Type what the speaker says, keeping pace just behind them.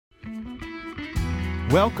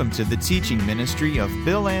Welcome to the teaching ministry of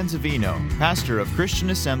Bill Anzavino, pastor of Christian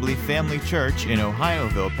Assembly Family Church in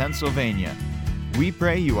Ohioville, Pennsylvania. We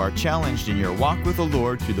pray you are challenged in your walk with the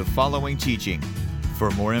Lord through the following teaching.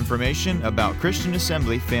 For more information about Christian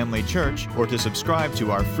Assembly Family Church or to subscribe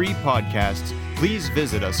to our free podcasts, please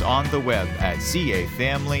visit us on the web at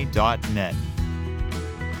cafamily.net.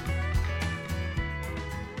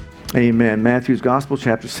 Amen. Matthew's Gospel,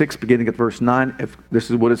 chapter 6, beginning at verse 9. This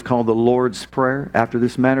is what is called the Lord's Prayer. After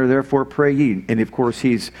this manner, therefore, pray ye. And of course,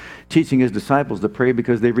 he's teaching his disciples to pray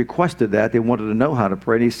because they requested that. They wanted to know how to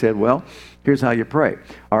pray. And he said, well, here's how you pray.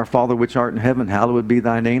 Our Father which art in heaven, hallowed be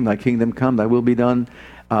thy name. Thy kingdom come, thy will be done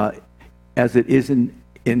as it is in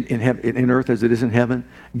earth as it is in heaven.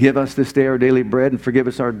 Give us this day our daily bread, and forgive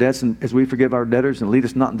us our debts as we forgive our debtors. And lead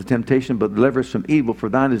us not into temptation, but deliver us from evil. For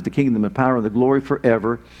thine is the kingdom and power and the glory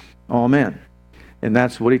forever. Amen. And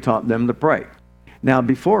that's what he taught them to pray. Now,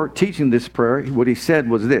 before teaching this prayer, what he said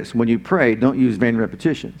was this: when you pray, don't use vain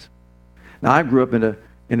repetitions. Now, I grew up in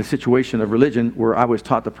a situation of religion where I was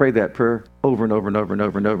taught to pray that prayer over and over and over and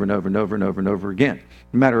over and over and over and over and over and over again.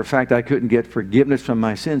 As a matter of fact, I couldn't get forgiveness from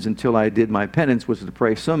my sins until I did my penance, which was to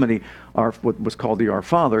pray so many, what was called the Our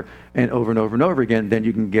Father, and over and over again, then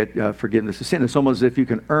you can get forgiveness of sin. It's almost as if you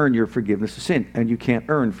can earn your forgiveness of sin, and you can't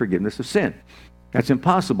earn forgiveness of sin. That's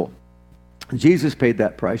impossible. Jesus paid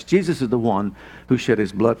that price. Jesus is the one who shed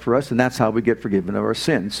his blood for us, and that's how we get forgiven of our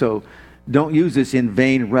sins. So don't use this in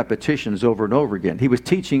vain repetitions over and over again. He was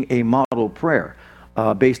teaching a model prayer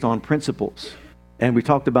based on principles. And we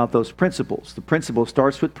talked about those principles. The principle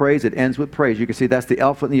starts with praise, it ends with praise. You can see that's the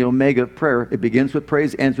alpha and the omega of prayer. It begins with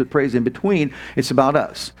praise, ends with praise. In between, it's about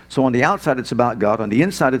us. So on the outside, it's about God. On the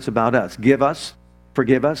inside, it's about us. Give us,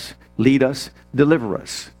 forgive us, lead us, deliver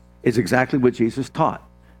us. Is exactly what Jesus taught.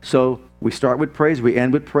 So we start with praise, we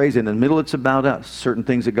end with praise. In the middle, it's about us, certain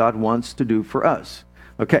things that God wants to do for us.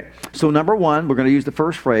 Okay, so number one, we're going to use the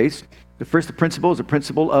first phrase. The first principle is the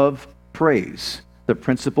principle of praise. The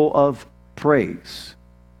principle of praise.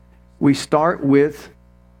 We start with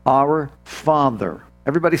our Father.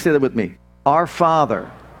 Everybody say that with me. Our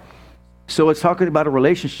Father. So it's talking about a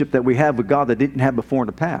relationship that we have with God that didn't have before in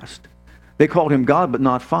the past. They called him God, but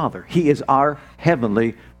not Father. He is our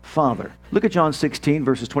heavenly Father. Look at John 16,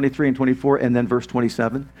 verses 23 and 24, and then verse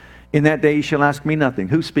 27. In that day you shall ask me nothing.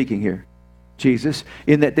 Who's speaking here? Jesus.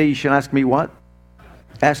 In that day you shall ask me what?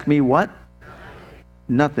 Ask me what?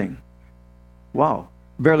 Nothing. Wow.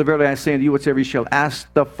 Verily, verily, I say unto you, whatsoever you shall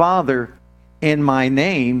ask the Father in my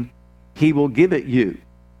name, he will give it you.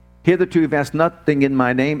 Hitherto you've asked nothing in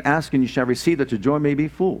my name. Ask and you shall receive, that your joy may be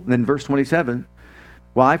full. And then verse 27.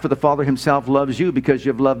 Why? For the Father himself loves you because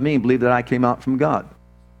you have loved me and believe that I came out from God.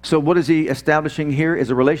 So what is he establishing here is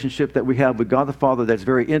a relationship that we have with God the Father that's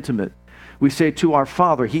very intimate. We say to our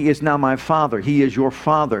Father, he is now my Father. He is your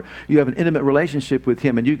Father. You have an intimate relationship with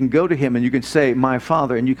him, and you can go to him and you can say, my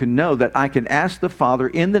Father, and you can know that I can ask the Father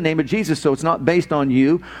in the name of Jesus. So it's not based on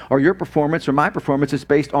you or your performance or my performance. It's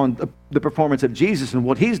based on the performance of Jesus and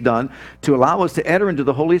what he's done to allow us to enter into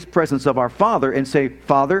the holiest presence of our Father and say,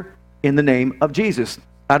 Father, in the name of Jesus.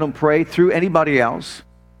 I don't pray through anybody else,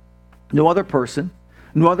 no other person,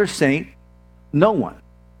 no other saint, no one.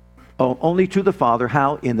 Oh, only to the Father.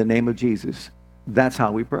 How? In the name of Jesus. That's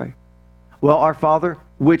how we pray. Well, our Father,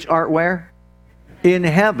 which art where? In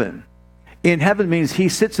heaven. In heaven means he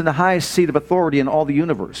sits in the highest seat of authority in all the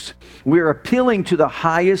universe. We're appealing to the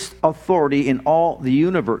highest authority in all the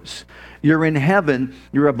universe. You're in heaven,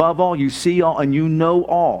 you're above all, you see all, and you know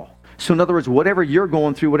all. So in other words, whatever you're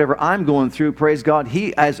going through, whatever I'm going through, praise God,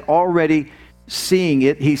 he has already seeing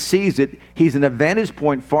it, he sees it. He's an advantage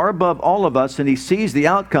point far above all of us, and he sees the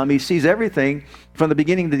outcome. He sees everything from the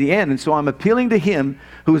beginning to the end. And so I'm appealing to him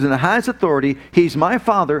who is in the highest authority. He's my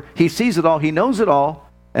Father. He sees it all. He knows it all.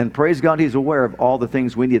 And praise God, he's aware of all the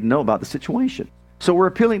things we need to know about the situation. So we're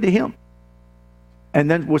appealing to him. And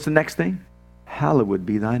then what's the next thing? Hallowed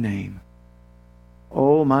be thy name.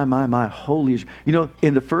 Oh, my, holy. You know,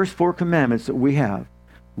 in the first 4 commandments that we have,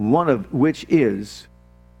 one of which is,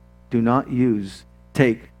 do not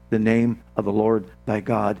take the name of the Lord thy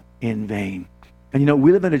God in vain. And you know,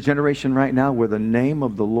 we live in a generation right now where the name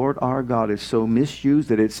of the Lord our God is so misused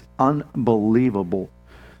that it's unbelievable.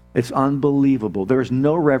 It's unbelievable. There is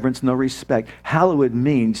no reverence, no respect. Hallowed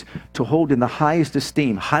means to hold in the highest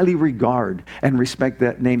esteem, highly regard and respect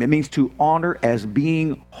that name. It means to honor as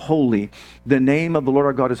being holy. The name of the Lord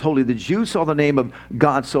our God is holy. The Jews saw the name of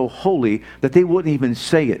God so holy that they wouldn't even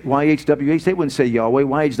say it. YHWH, they wouldn't say Yahweh.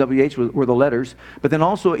 YHWH were the letters. But then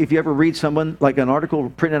also, if you ever read someone, like an article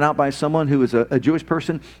printed out by someone who is a Jewish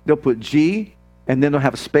person, they'll put G, and then they'll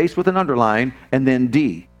have a space with an underline, and then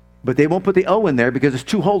D. But they won't put the O in there because it's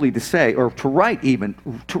too holy to say, or to write even,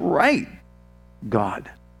 to write God.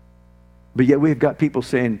 But yet we've got people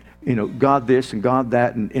saying, God this and God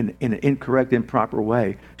that in an incorrect, improper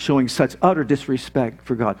way, showing such utter disrespect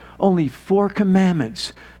for God. Only 4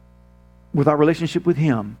 commandments with our relationship with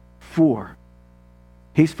Him. 4.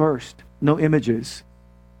 He's first. No images.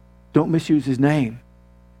 Don't misuse His name.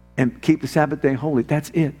 And keep the Sabbath day holy.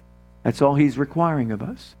 That's it. That's all He's requiring of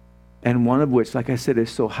us. And one of which, like I said, is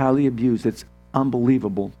so highly abused, it's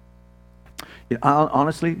unbelievable.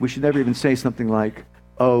 Honestly, we should never even say something like,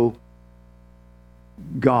 oh,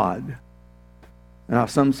 God. Now,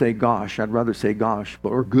 some say gosh. I'd rather say gosh,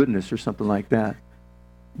 or goodness or something like that.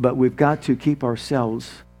 But we've got to keep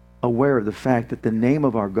ourselves aware of the fact that the name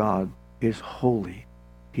of our God is holy.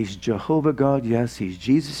 He's Jehovah God, yes. He's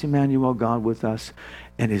Jesus Emmanuel, God with us,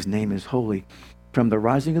 and His name is holy. From the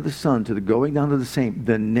rising of the sun to the going down of the same,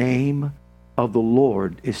 the name of the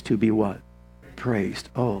Lord is to be what? Praised.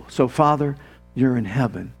 Oh, so Father, You're in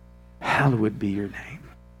heaven. Hallowed be Your name.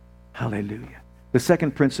 Hallelujah. The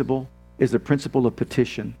second principle is the principle of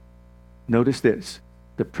petition. Notice this,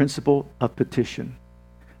 the principle of petition.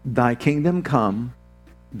 Thy kingdom come,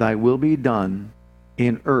 Thy will be done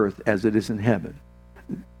in earth as it is in heaven.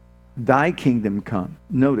 Thy kingdom come.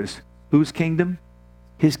 Notice, whose kingdom?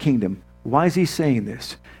 His kingdom. Why is He saying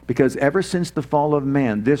this? Because ever since the fall of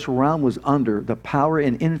man, this realm was under the power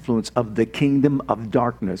and influence of the kingdom of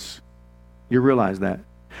darkness. You realize that?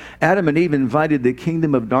 Adam and Eve invited the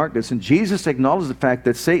kingdom of darkness, and Jesus acknowledged the fact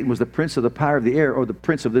that Satan was the prince of the power of the air, or the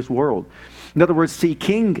prince of this world. In other words, see,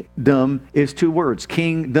 kingdom is 2 words.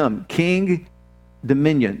 Kingdom. King,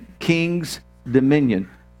 dominion. King's dominion.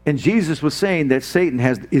 And Jesus was saying that Satan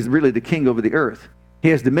is really the king over the earth. He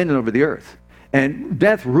has dominion over the earth. And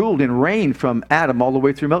death ruled and reigned from Adam all the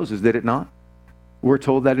way through Moses, did it not? We're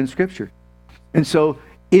told that in Scripture. And so,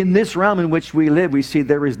 in this realm in which we live, we see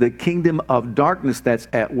there is the kingdom of darkness that's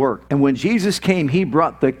at work. And when Jesus came, He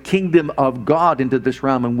brought the kingdom of God into this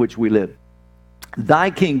realm in which we live. Thy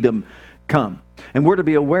kingdom come. And we're to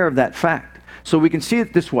be aware of that fact. So we can see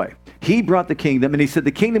it this way. He brought the kingdom, and He said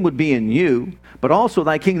the kingdom would be in you, but also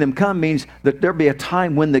Thy kingdom come means that there'll be a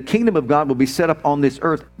time when the kingdom of God will be set up on this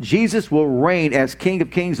earth. Jesus will reign as King of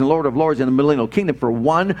Kings and Lord of Lords in the millennial kingdom for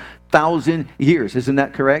 1,000 years. Isn't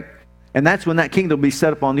that correct? And that's when that kingdom will be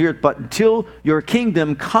set up on the earth. But until your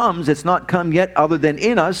kingdom comes, it's not come yet other than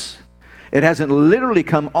in us. It hasn't literally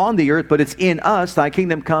come on the earth, but it's in us. Thy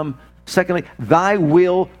kingdom come. Secondly, Thy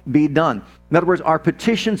will be done. In other words, our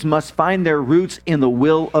petitions must find their roots in the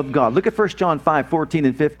will of God. Look at 1 John 5, 14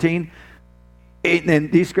 and 15.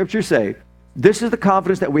 And these scriptures say, this is the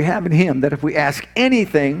confidence that we have in Him, that if we ask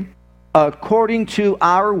anything according to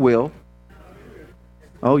our will.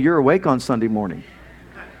 Oh, you're awake on Sunday morning.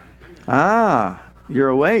 You're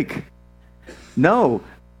awake. No.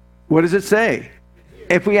 What does it say?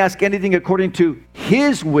 If we ask anything according to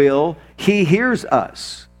His will, He hears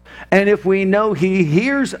us. And if we know He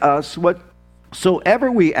hears us,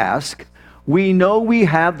 whatsoever we ask, we know we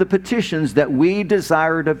have the petitions that we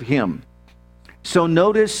desired of Him. So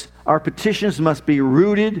notice, our petitions must be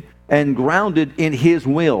rooted and grounded in His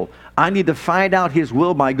will. I need to find out His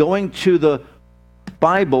will by going to the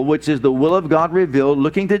Bible, which is the will of God revealed,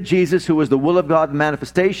 looking to Jesus, who is the will of God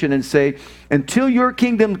manifestation, and say, until your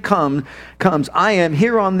kingdom comes, I am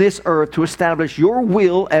here on this earth to establish your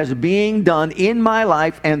will as being done in my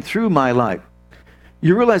life and through my life.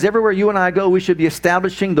 You realize everywhere you and I go, we should be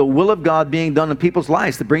establishing the will of God being done in people's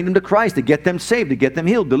lives, to bring them to Christ, to get them saved, to get them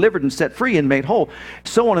healed, delivered, and set free, and made whole,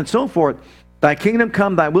 so on and so forth. Thy kingdom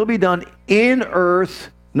come, Thy will be done in earth,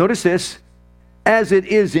 notice this, as it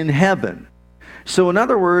is in heaven. So in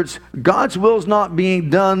other words, God's will is not being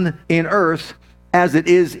done in earth as it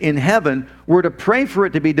is in heaven. We're to pray for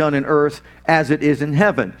it to be done in earth as it is in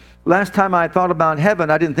heaven. Last time I thought about heaven,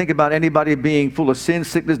 I didn't think about anybody being full of sin,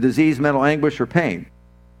 sickness, disease, mental anguish, or pain.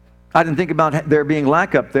 I didn't think about there being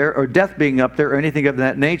lack up there, or death being up there, or anything of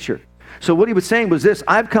that nature. So what He was saying was this: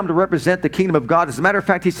 I've come to represent the kingdom of God. As a matter of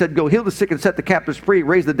fact, He said, go heal the sick and set the captives free,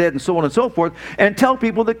 raise the dead, and so on and so forth, and tell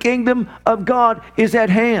people the kingdom of God is at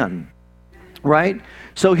hand. Right?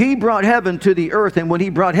 So He brought heaven to the earth, and when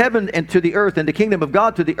He brought heaven to the earth and the kingdom of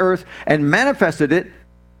God to the earth and manifested it,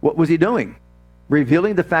 what was He doing?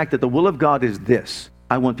 Revealing the fact that the will of God is this: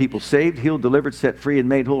 I want people saved, healed, delivered, set free, and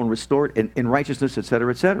made whole and restored in righteousness,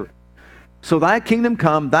 etc., etc. So Thy kingdom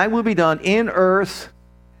come, Thy will be done in earth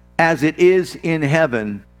as it is in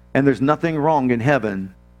heaven. And there's nothing wrong in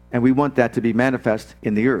heaven, and we want that to be manifest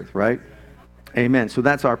in the earth, right? Amen. So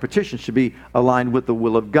that's our petition, should be aligned with the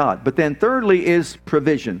will of God. But then thirdly is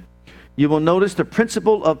provision. You will notice the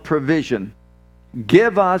principle of provision.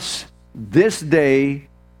 give us this day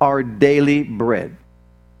our daily bread.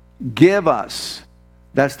 Give us.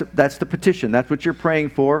 That's the petition. That's what you're praying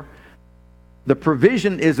for. The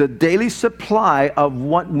provision is a daily supply of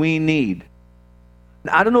what we need.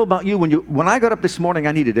 I don't know about you. When I got up this morning,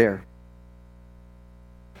 I needed air.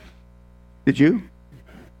 Did you?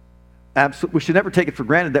 Absolutely. We should never take it for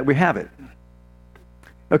granted that we have it.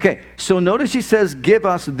 Okay, so notice he says, give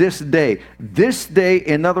us this day. This day,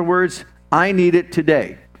 in other words, I need it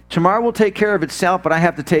today. Tomorrow will take care of itself, but I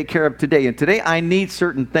have to take care of today. And today I need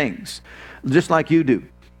certain things, just like you do.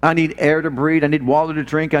 I need air to breathe. I need water to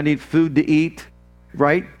drink. I need food to eat,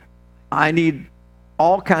 right? I need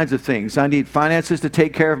all kinds of things. I need finances to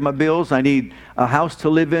take care of my bills. I need a house to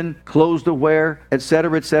live in, clothes to wear,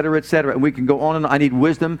 etc., etc., etc. And we can go on and on. I need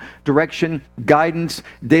wisdom, direction, guidance.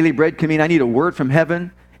 Daily bread can mean I need a word from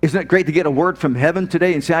heaven. Isn't it great to get a word from heaven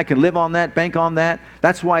today and say I can live on that, bank on that?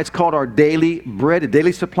 That's why it's called our daily bread, a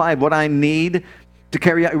daily supply of what I need to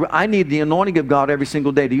carry out. I need the anointing of God every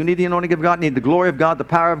single day. Do you need the anointing of God? I need the glory of God, the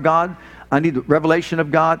power of God. I need the revelation of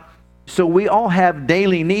God. So we all have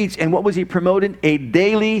daily needs. And what was he promoting? A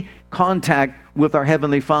daily contact with our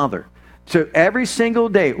Heavenly Father. So every single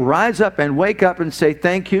day, rise up and wake up and say,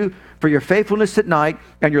 thank you for your faithfulness at night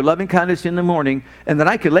and your loving kindness in the morning, and that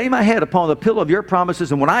I can lay my head upon the pillow of your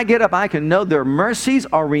promises, and when I get up, I can know their mercies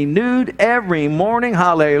are renewed every morning.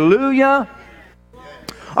 Hallelujah.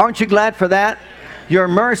 Aren't you glad for that? Your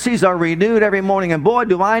mercies are renewed every morning, and boy,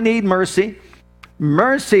 do I need mercy.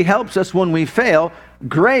 Mercy helps us when we fail.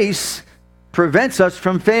 Grace prevents us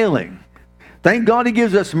from failing. Thank God he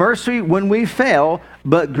gives us mercy when we fail,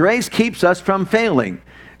 but grace keeps us from failing.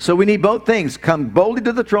 So we need both things. Come boldly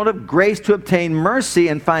to the throne of grace to obtain mercy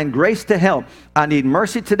and find grace to help. I need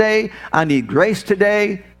mercy today. I need grace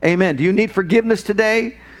today. Amen. Do you need forgiveness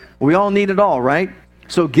today? We all need it all, right?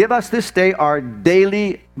 So give us this day our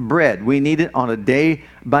daily bread. We need it on a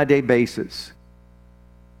day-by-day basis.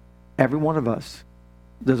 Every one of us.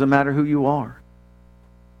 Doesn't matter who you are.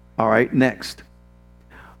 All right, next.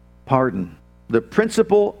 Pardon. The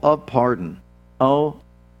principle of pardon. Oh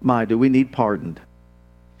my, do we need pardoned?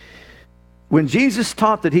 When Jesus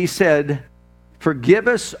taught that, he said, forgive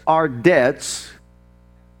us our debts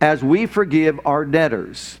as we forgive our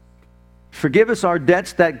debtors. Forgive us our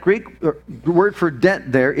debts. That Greek word for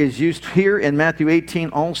debt there is used here in Matthew 18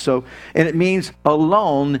 also, and it means a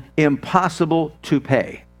loan impossible to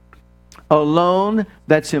pay. A loan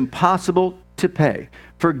that's impossible to pay.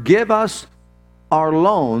 Forgive us our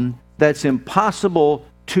loan that's impossible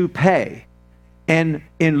to pay. And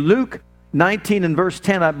in Luke 19 and verse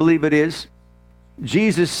 10, I believe it is,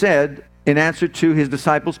 Jesus said, in answer to his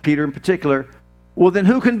disciples, Peter in particular, well, then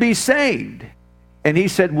who can be saved? And he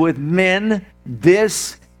said, with men,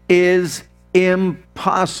 this is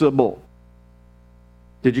impossible.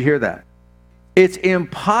 Did you hear that? It's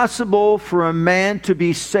impossible for a man to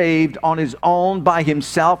be saved on his own, by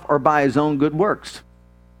himself, or by his own good works.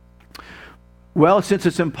 Well, since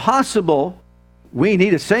it's impossible, we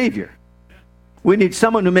need a Savior. We need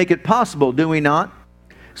someone to make it possible, do we not?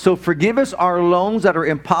 So forgive us our loans that are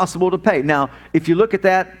impossible to pay. Now, if you look at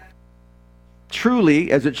that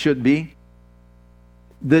truly as it should be,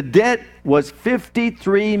 the debt was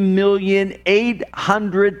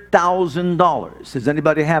 $53,800,000. Does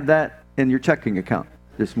anybody have that in your checking account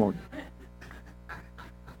this morning?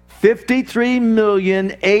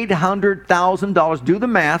 $53,800,000. Do the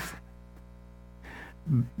math.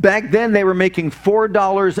 Back then they were making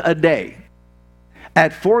 $4 a day.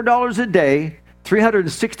 At $4 a day,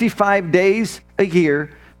 365 days a year,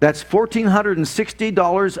 that's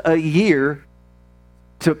 $1,460 a year.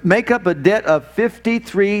 To make up a debt of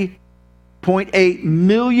 $53.8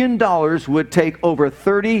 million would take over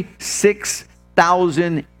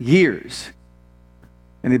 36,000 years.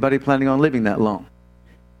 Anybody planning on living that long?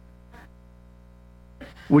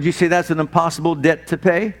 Would you say that's an impossible debt to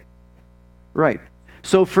pay? Right.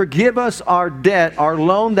 So forgive us our debt, our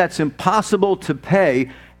loan that's impossible to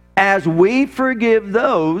pay, as we forgive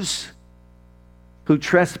those who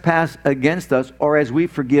trespass against us, or as we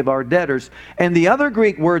forgive our debtors. And the other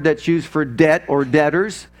Greek word that's used for debt or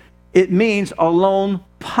debtors, it means a loan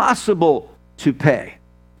possible to pay.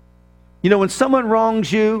 You know, when someone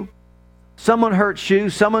wrongs you, someone hurts you,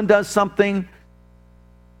 someone does something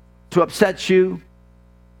to upset you,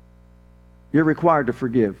 you're required to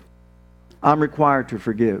forgive. I'm required to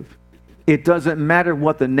forgive. It doesn't matter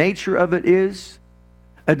what the nature of it is.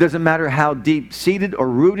 It doesn't matter how deep-seated or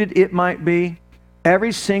rooted it might be.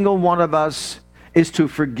 Every single one of us is to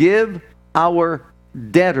forgive our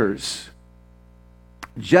debtors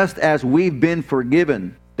just as we've been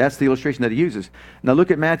forgiven. That's the illustration that he uses. Now look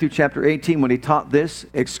at Matthew chapter 18 when he taught this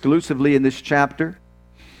exclusively in this chapter.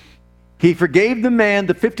 He forgave the man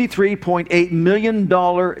the $53.8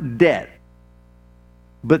 million debt.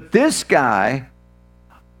 But this guy,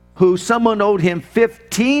 who someone owed him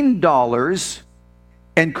 $15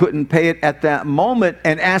 and couldn't pay it at that moment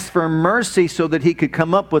and asked for mercy so that he could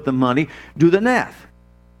come up with the money, do the math.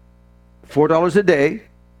 $4 a day,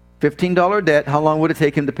 $15 debt. How long would it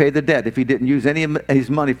take him to pay the debt if he didn't use any of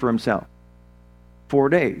his money for himself? 4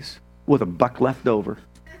 days with $1 left over.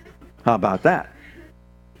 How about that?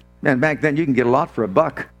 Man, back then you can get a lot for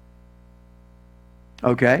 $1.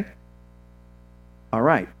 Okay? All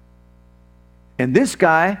right. And this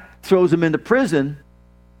guy throws him into prison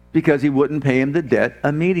because he wouldn't pay him the debt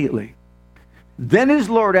immediately. Then his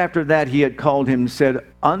Lord, after that, he had called him and said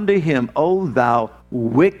unto him, O thou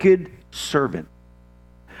wicked servant,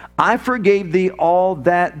 I forgave thee all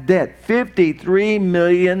that debt,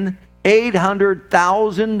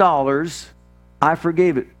 $53,800,000. I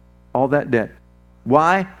forgave it, all that debt.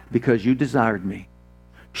 Why? Because you desired me.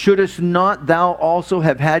 Shouldest not thou also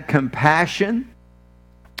have had compassion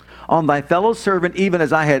on thy fellow servant, even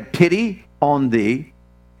as I had pity on thee?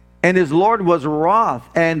 And his Lord was wroth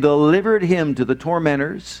and delivered him to the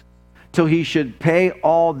tormentors till he should pay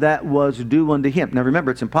all that was due unto him. Now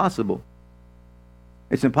remember, it's impossible.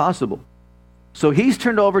 It's impossible. So he's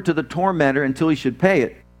turned over to the tormentor until he should pay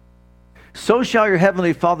it. So shall your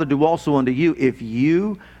heavenly Father do also unto you, if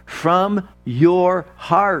you from your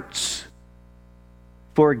hearts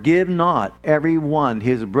forgive not every one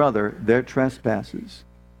his brother their trespasses.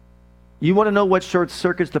 You want to know what short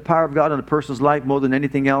circuits the power of God in a person's life more than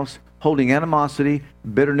anything else? Holding animosity,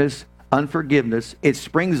 bitterness, unforgiveness. It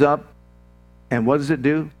springs up, and what does it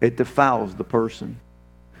do? It defiles the person.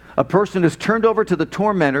 A person is turned over to the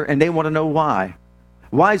tormentor, and they want to know why.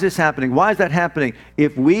 Why is this happening? Why is that happening?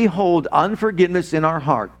 If we hold unforgiveness in our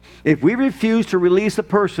heart, if we refuse to release a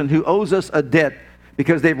person who owes us a debt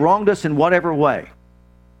because they've wronged us in whatever way,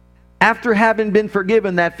 after having been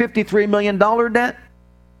forgiven that $53 million debt,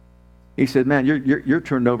 he said, man, you're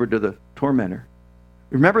turned over to the tormentor.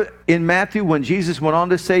 Remember in Matthew when Jesus went on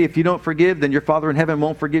to say, if you don't forgive, then your Father in heaven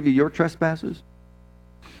won't forgive you your trespasses?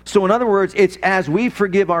 So in other words, it's as we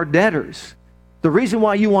forgive our debtors. The reason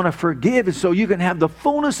why you want to forgive is so you can have the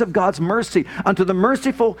fullness of God's mercy. Unto the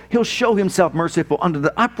merciful, he'll show himself merciful. Unto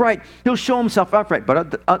the upright, he'll show himself upright.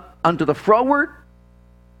 But unto the froward,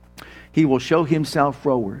 he will show himself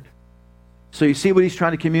froward. So you see what he's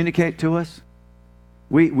trying to communicate to us?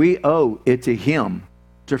 We owe it to him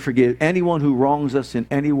to forgive anyone who wrongs us in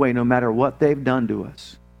any way, no matter what they've done to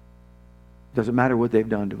us. Doesn't matter what they've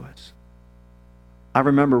done to us. I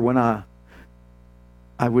remember when I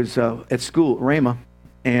was at school at Rhema,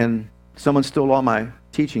 and someone stole all my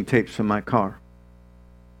teaching tapes from my car.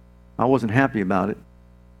 I wasn't happy about it.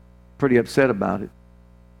 Pretty upset about it.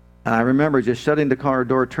 And I remember just shutting the car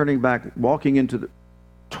door, turning back, walking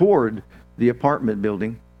toward the apartment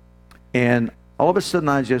building, and all of a sudden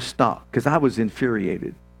I just stopped because I was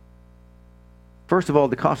infuriated. First of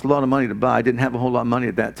all, it cost a lot of money to buy. I didn't have a whole lot of money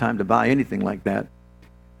at that time to buy anything like that.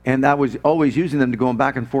 And I was always using them to go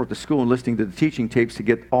back and forth to school and listening to the teaching tapes to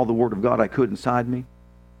get all the Word of God I could inside me.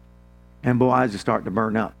 And boy, I was just starting to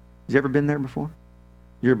burn up. Has you ever been there before?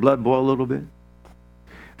 Your blood boil a little bit?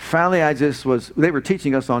 Finally, they were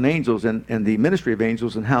teaching us on angels and the ministry of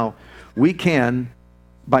angels and how we can,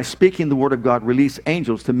 by speaking the Word of God, release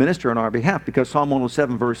angels to minister on our behalf. Because Psalm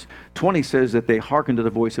 107 verse 20 says that they hearken to the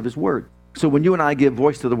voice of His Word. So when you and I give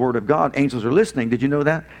voice to the Word of God, angels are listening. Did you know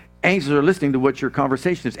that? Angels are listening to what your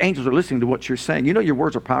conversation is. Angels are listening to what you're saying. You know your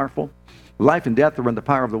words are powerful. Life and death are in the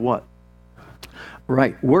power of the what?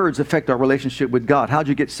 Right. Words affect our relationship with God. How'd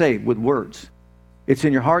you get saved? With words. It's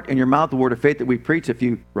in your heart and your mouth, the word of faith that we preach. If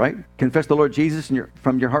you, confess the Lord Jesus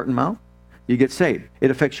from your heart and mouth, you get saved.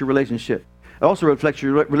 It affects your relationship. It also reflects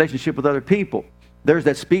your relationship with other people. There's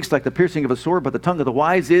that speaks like the piercing of a sword, but the tongue of the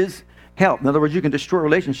wise is health. In other words, you can destroy a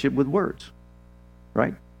relationship with words.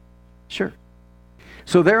 Right? Sure.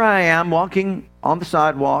 So there I am walking on the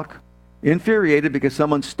sidewalk, infuriated because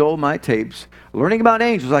someone stole my tapes, learning about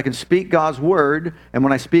angels. I can speak God's word, and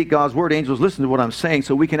when I speak God's word, angels listen to what I'm saying,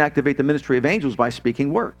 so we can activate the ministry of angels by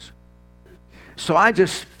speaking words. So I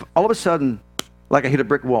just, all of a sudden, like I hit a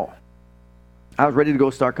brick wall. I was ready to go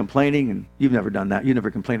start complaining, and you've never done that. You never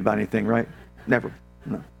complained about anything, right? Never.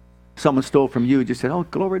 No. Someone stole from you and just said, oh,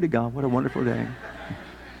 glory to God, what a wonderful day.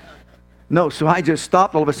 No, so I just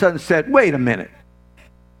stopped all of a sudden and said, wait a minute.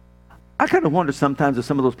 I kind of wonder sometimes if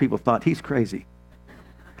some of those people thought, he's crazy.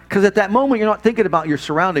 Because at that moment, you're not thinking about your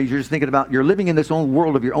surroundings. You're just thinking about, you're living in this own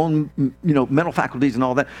world of your own, mental faculties and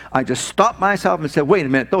all that. I just stopped myself and said, wait a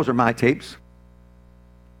minute, those are my tapes.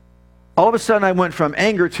 All of a sudden, I went from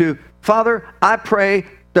anger to, Father, I pray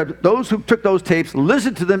that those who took those tapes,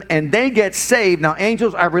 listen to them, and they get saved. Now,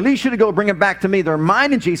 angels, I release you to go bring them back to me. They're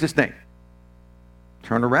mine in Jesus' name.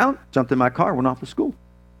 Turned around, jumped in my car, went off to school.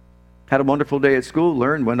 Had a wonderful day at school,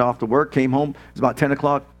 learned, went off to work, came home. It was about 10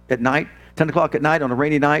 o'clock at night. 10 o'clock at night on a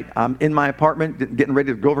rainy night, I'm in my apartment getting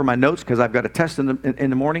ready to go over my notes because I've got a test in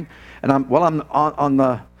the morning. And while I'm on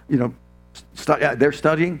the, they're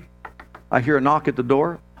studying, I hear a knock at the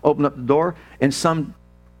door, open up the door, and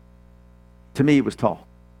to me, it was tall.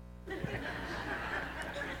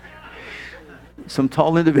 Some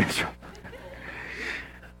tall individual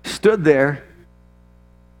stood there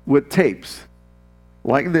with tapes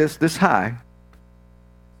like this high,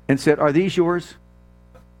 and said, are these yours?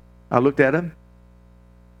 I looked at him.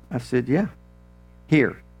 I said, yeah.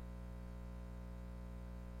 Here.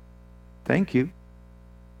 Thank you.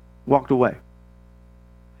 Walked away.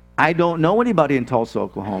 I don't know anybody in Tulsa,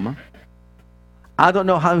 Oklahoma. I don't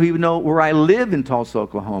know how he would know where I live in Tulsa,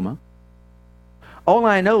 Oklahoma. All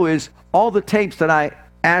I know is all the tapes that I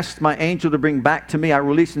asked my angel to bring back to me, I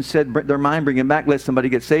released and said, they're mine, bring them back, let somebody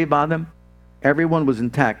get saved by them. Everyone was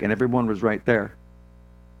intact and everyone was right there.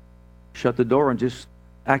 Shut the door and just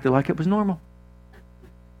acted like it was normal.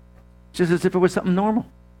 Just as if it was something normal.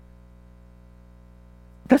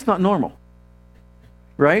 That's not normal.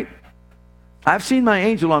 Right? I've seen my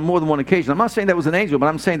angel on more than one occasion. I'm not saying that was an angel, but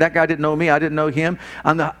I'm saying that guy didn't know me. I didn't know him.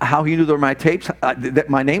 How he knew they were my tapes. That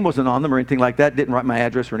my name wasn't on them or anything like that. Didn't write my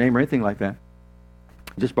address or name or anything like that.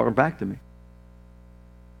 Just brought them back to me.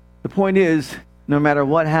 The point is, no matter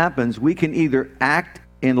what happens, we can either act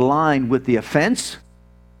in line with the offense,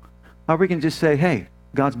 or we can just say, hey,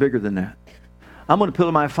 God's bigger than that. I'm going to appeal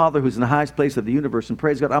to my Father who's in the highest place of the universe, and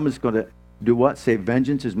praise God, I'm just going to do what? Say,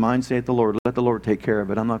 vengeance is mine, saith the Lord. Let the Lord take care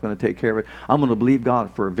of it. I'm not going to take care of it. I'm going to believe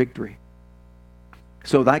God for a victory.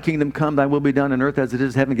 So thy kingdom come, thy will be done on earth as it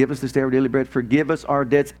is in heaven. Give us this day our daily bread. Forgive us our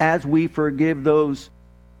debts as we forgive those,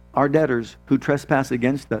 our debtors, who trespass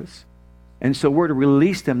against us. And so we're to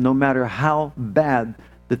release them no matter how bad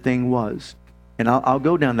the thing was. And I'll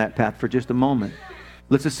go down that path for just a moment.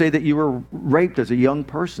 Let's just say that you were raped as a young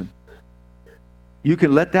person. You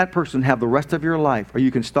can let that person have the rest of your life, or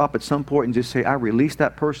you can stop at some point and just say, I release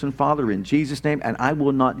that person, Father, in Jesus' name, and I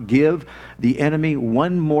will not give the enemy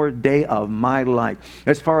one more day of my life.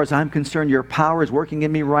 As far as I'm concerned, your power is working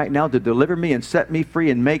in me right now to deliver me and set me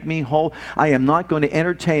free and make me whole. I am not going to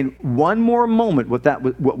entertain one more moment with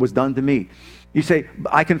what was done to me. You say,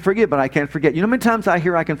 I can forgive, but I can't forget. You know how many times I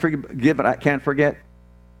hear I can forgive, but I can't forget?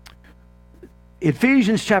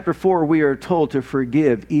 Ephesians chapter 4, we are told to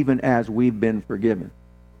forgive even as we've been forgiven.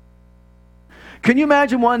 Can you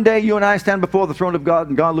imagine one day you and I stand before the throne of God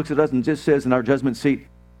and God looks at us and just says in our judgment seat,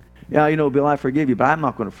 yeah, Bill, I forgive you, but I'm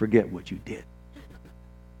not going to forget what you did.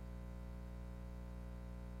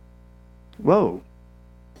 Whoa.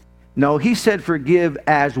 No, he said forgive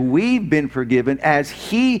as we've been forgiven, as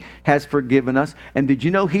he has forgiven us. And did you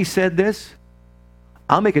know he said this?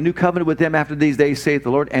 I'll make a new covenant with them after these days, saith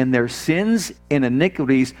the Lord, and their sins and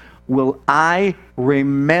iniquities will I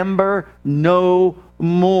remember no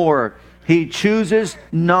more. He chooses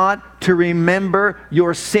not to remember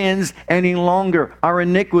your sins any longer, our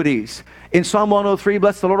iniquities. In Psalm 103,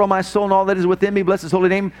 bless the Lord, O my soul, and all that is within me. Bless his holy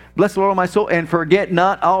name. Bless the Lord, O my soul, and forget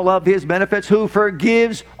not all of his benefits, who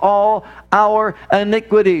forgives all our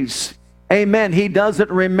iniquities. Amen. He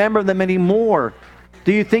doesn't remember them anymore.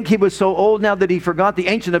 Do you think he was so old now that he forgot? The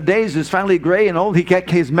Ancient of Days is finally gray and old.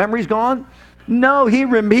 His memory's gone? No, he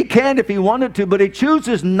can if he wanted to, but he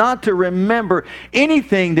chooses not to remember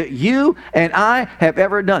anything that you and I have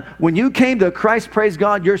ever done. When you came to Christ, praise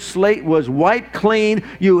God, your slate was wiped clean.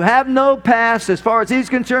 You have no past. As far as he's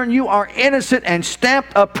concerned, you are innocent and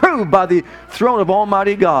stamped approved by the throne of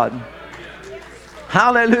Almighty God.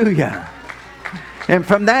 Hallelujah. And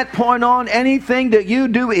from that point on, anything that you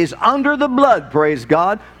do is under the blood, praise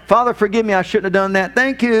God. Father, forgive me, I shouldn't have done that.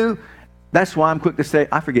 Thank you. That's why I'm quick to say,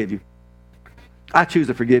 I forgive you. I choose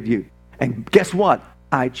to forgive you. And guess what?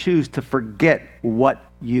 I choose to forget what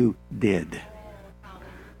you did.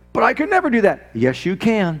 But I can never do that. Yes, you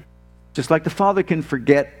can. Just like the Father can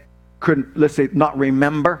forget, couldn't, let's say, not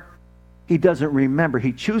remember. He doesn't remember.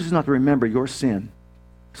 He chooses not to remember your sin.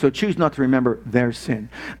 So choose not to remember their sin.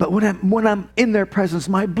 But when I'm in their presence,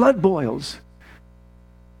 my blood boils.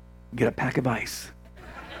 Get a pack of ice.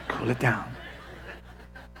 Cool it down.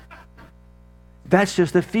 That's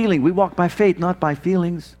just a feeling. We walk by faith, not by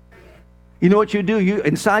feelings. You know what you do? You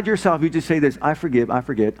inside yourself, you just say this: I forgive, I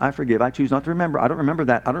forget, I forgive, I choose not to remember. I don't remember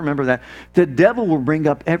that, I don't remember that. The devil will bring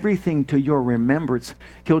up everything to your remembrance.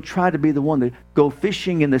 He'll try to be the one to go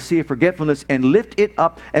fishing in the sea of forgetfulness and lift it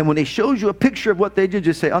up. And when he shows you a picture of what they did,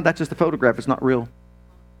 just say, oh, that's just a photograph. It's not real.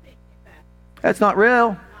 That's not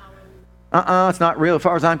real. It's not real. As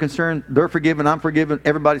far as I'm concerned, they're forgiven, I'm forgiven,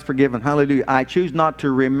 everybody's forgiven. Hallelujah. I choose not to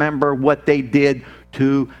remember what they did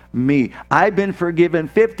to me. I've been forgiven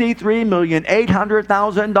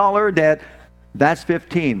 $53,800,000 debt. That's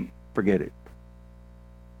 15. Forget it.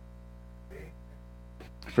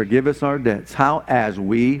 Forgive us our debts. How? As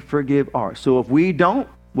we forgive ours. So if we don't,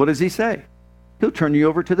 what does he say? He'll turn you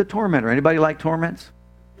over to the tormentor. Anybody like torments?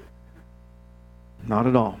 Not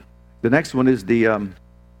at all. The next one is the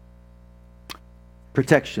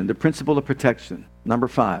protection, the principle of protection. Number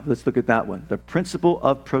 5. Let's look at that one. The principle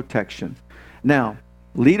of protection. Now,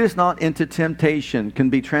 lead us not into temptation can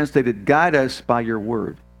be translated, guide us by your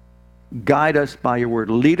word. Guide us by your word.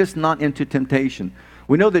 Lead us not into temptation.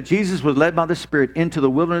 We know that Jesus was led by the Spirit into the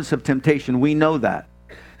wilderness of temptation. We know that.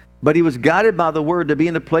 But he was guided by the word to be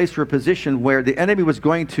in a place or a position where the enemy was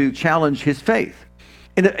going to challenge his faith.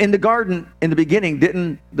 In the garden, in the beginning,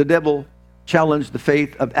 didn't the devil challenge the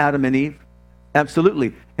faith of Adam and Eve?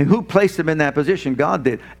 Absolutely. And who placed them in that position? God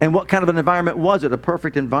did. And what kind of an environment was it? A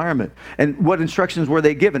perfect environment. And what instructions were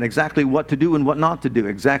they given? Exactly what to do and what not to do.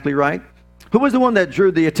 Exactly right. Who was the one that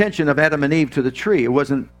drew the attention of Adam and Eve to the tree? It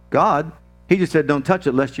wasn't God. He just said, don't touch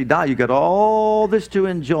it lest you die. You got all this to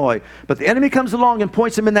enjoy. But the enemy comes along and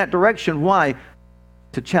points them in that direction. Why?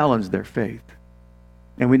 To challenge their faith.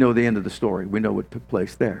 And we know the end of the story. We know what took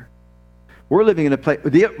place there. We're living in a place,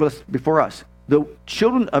 before us. The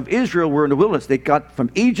children of Israel were in the wilderness. They got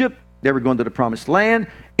from Egypt. They were going to the promised land.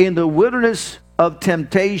 In the wilderness of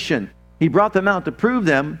temptation, he brought them out to prove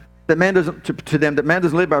them that man doesn't, to them that man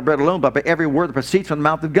doesn't live by bread alone, but by every word that proceeds from the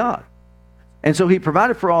mouth of God. And so he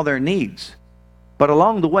provided for all their needs. But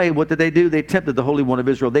along the way, what did they do? They tempted the Holy One of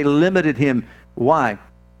Israel. They limited him. Why?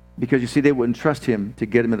 Because you see, they wouldn't trust him to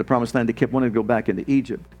get him in the promised land. They kept wanting to go back into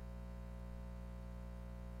Egypt.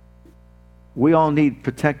 We all need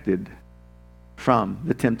protected from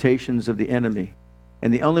the temptations of the enemy.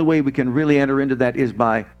 And the only way we can really enter into that is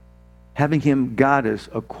by having him guide us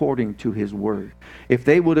according to his word. If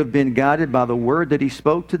they would have been guided by the word that he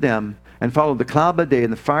spoke to them and followed the cloud by day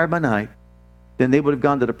and the fire by night, then they would have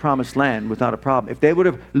gone to the promised land without a problem. If they would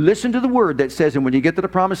have listened to the word that says, and when you get to the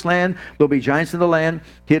promised land, there'll be giants in the land,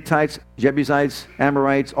 Hittites, Jebusites,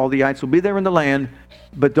 Amorites, all the ites will be there in the land,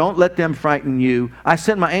 but don't let them frighten you. I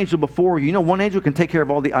sent my angel before you. You know, one angel can take care of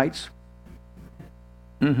all the ites.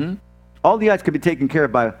 All the ites could be taken care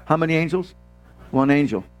of by how many angels? One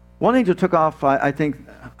angel. One angel took off, I think,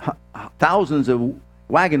 thousands of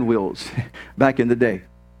wagon wheels back in the day.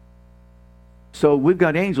 So we've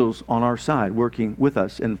got angels on our side working with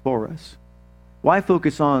us and for us. Why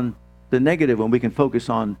focus on the negative when we can focus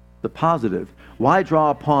on the positive? Why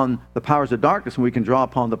draw upon the powers of darkness when we can draw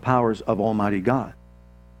upon the powers of Almighty God?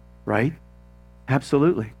 Right?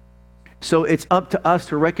 Absolutely. So it's up to us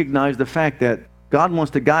to recognize the fact that God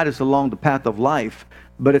wants to guide us along the path of life,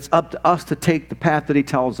 but it's up to us to take the path that he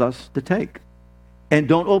tells us to take. And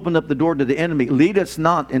don't open up the door to the enemy. Lead us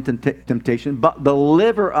not into temptation, but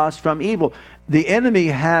deliver us from evil. The enemy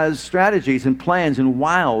has strategies and plans and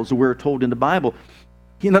wiles, we're told in the Bible.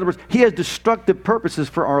 In other words, he has destructive purposes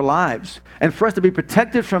for our lives. And for us to be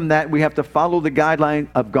protected from that, we have to follow the guideline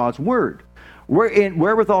of God's word.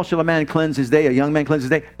 Wherewithal shall a man cleanse his day, a young man cleanse his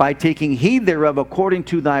day? By taking heed thereof according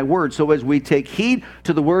to thy word. So as we take heed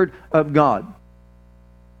to the word of God,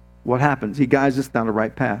 what happens? He guides us down the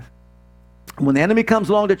right path. When the enemy comes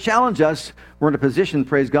along to challenge us, we're in a position,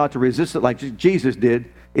 praise God, to resist it like Jesus did.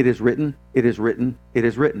 It is written, it is written, it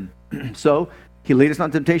is written. So, he lead us not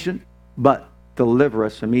into temptation, but deliver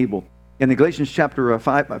us from evil. In Galatians chapter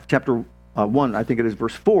 1, I think it is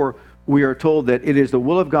verse 4, we are told that it is the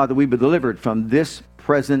will of God that we be delivered from this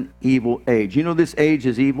present evil age. You know this age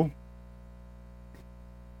is evil?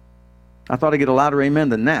 I thought I'd get a louder amen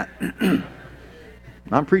than that.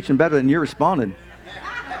 I'm preaching better than you're responding.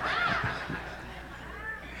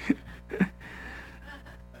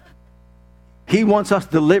 He wants us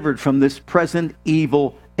delivered from this present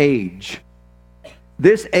evil age.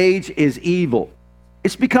 This age is evil.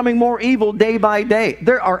 It's becoming more evil day by day.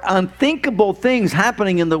 There are unthinkable things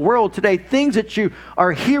happening in the world today, things that you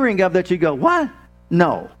are hearing of that you go, what?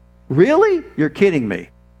 No. Really? You're kidding me.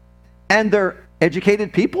 And they're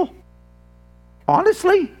educated people?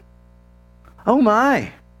 Honestly? Oh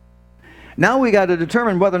my. Now we got to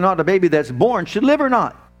determine whether or not a baby that's born should live or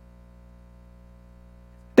not.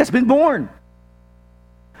 That's been born.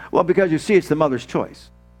 Well, because you see, it's the mother's choice.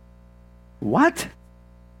 What?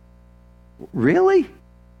 Really?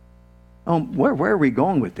 Where are we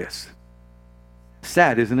going with this?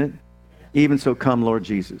 Sad, isn't it? Even so, come, Lord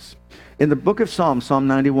Jesus. In the book of Psalms, Psalm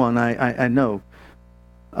 91, I know,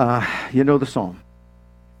 you know the psalm.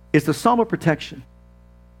 It's the psalm of protection.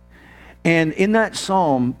 And in that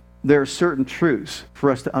psalm, there are certain truths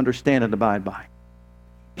for us to understand and abide by.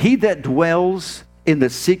 He that dwells in the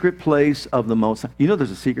secret place of the Most High. You know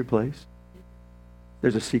there's a secret place?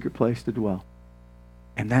 There's a secret place to dwell.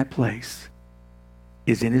 And that place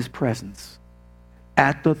is in His presence,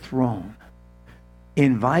 at the throne,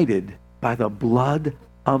 invited by the blood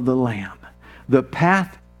of the Lamb. The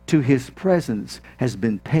path to His presence has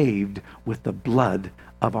been paved with the blood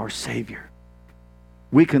of our Savior.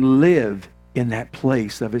 We can live in that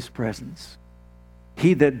place of His presence.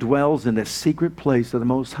 He that dwells in the secret place of the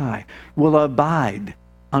Most High will abide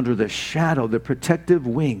under the shadow, the protective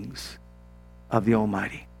wings of the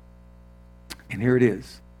Almighty. And here it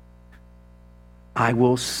is. I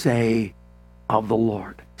will say of the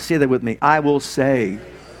Lord. Say that with me. I will say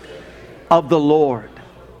of the Lord.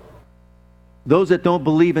 Those that don't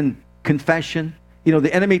believe in confession, you know,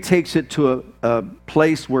 the enemy takes it to a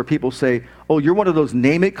place where people say, oh, you're one of those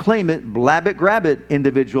name it, claim it, blab it, grab it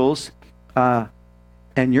individuals.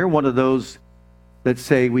 And you're one of those that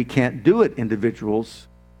say we can't do it individuals.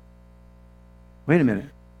 Wait a minute.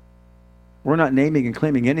 We're not naming and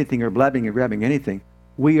claiming anything or blabbing and grabbing anything.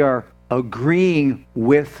 We are agreeing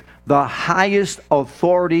with the highest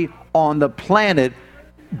authority on the planet,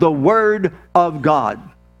 the Word of God.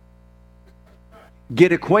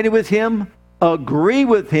 Get acquainted with Him, agree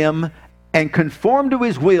with Him, and conform to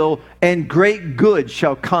His will, and great good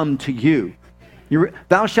shall come to you.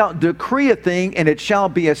 Thou shalt decree a thing, and it shall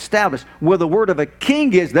be established. Where the word of a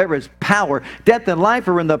king is, there is power. Death and life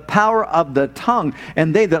are in the power of the tongue,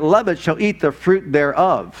 and they that love it shall eat the fruit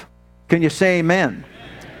thereof. Can you say amen?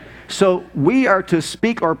 So we are to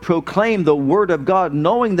speak or proclaim the Word of God,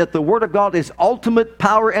 knowing that the Word of God is ultimate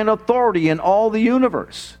power and authority in all the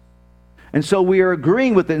universe. And so we are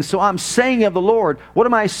agreeing with it. And so I'm saying of the Lord, what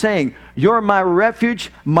am I saying? You're my refuge,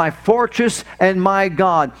 my fortress, and my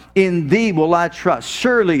God. In Thee will I trust.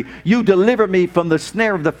 Surely You deliver me from the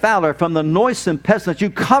snare of the fowler, from the noisome pestilence. You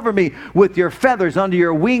cover me with Your feathers. Under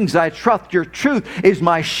Your wings I trust. Your truth is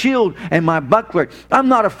my shield and my buckler. I'm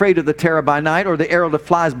not afraid of the terror by night, or the arrow that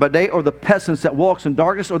flies by day, or the pestilence that walks in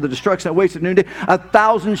darkness, or the destruction that wastes at noonday.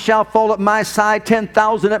 1,000 shall fall at my side,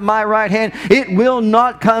 10,000 at my right hand. It will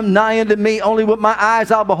not come nigh unto me. Only with my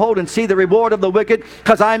eyes I'll behold and see the reward of the wicked,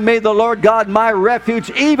 because I made the Lord God my refuge,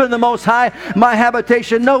 even the Most High my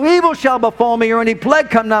habitation. No evil shall befall me, or any plague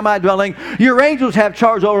come nigh my dwelling. Your angels have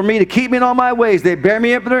charge over me to keep me in all my ways. They bear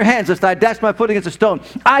me up in their hands, lest I dash my foot against a stone.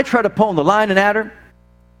 I tread upon the lion and adder.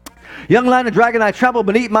 Young lion and dragon I trample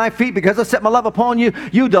beneath my feet, because I set my love upon You.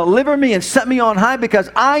 You deliver me and set me on high, because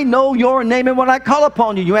I know Your name, and when I call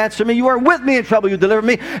upon You, You answer me. You are with me in trouble. You deliver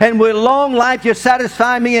me, and with long life You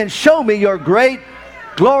satisfy me and show me Your great,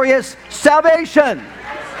 glorious salvation.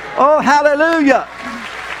 Oh, hallelujah.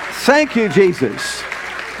 Thank You, Jesus.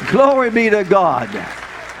 Glory be to God.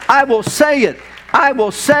 I will say it. I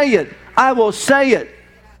will say it. I will say it.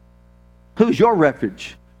 Who's your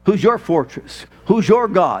refuge? Who's your fortress? Who's your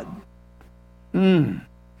God?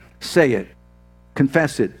 Say it.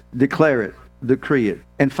 Confess it. Declare it. Decree it.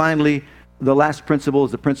 And finally, the last principle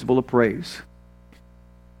is the principle of praise.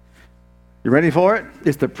 You ready for it?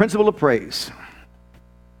 It's the principle of praise.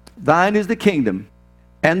 Thine is the kingdom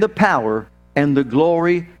and the power and the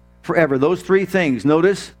glory forever. Those three things.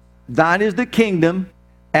 Notice, thine is the kingdom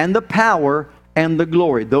and the power and the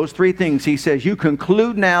glory. Those three things. He says, you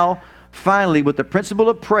conclude now finally with the principle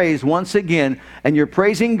of praise once again, and you're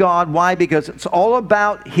praising God. Why? Because it's all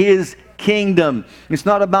about His kingdom. It's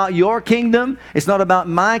not about your kingdom. It's not about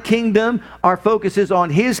my kingdom. Our focus is on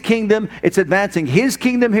His kingdom. It's advancing His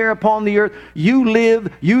kingdom here upon the earth. You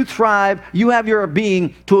live, you thrive, you have your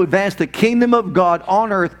being to advance the kingdom of God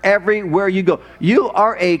on earth everywhere you go. You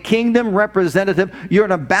are a kingdom representative. You're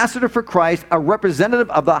an ambassador for Christ, a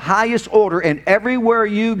representative of the highest order, and everywhere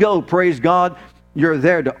you go, praise God, you're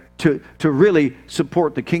there to really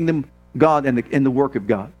support the kingdom of God and the work of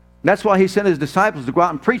God. That's why He sent His disciples to go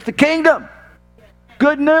out and preach the kingdom.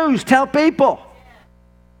 Good news. Tell people.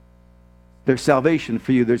 There's salvation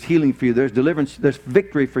for you. There's healing for you. There's deliverance. There's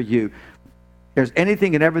victory for you. There's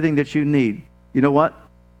anything and everything that you need. You know what?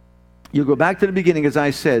 You go back to the beginning, as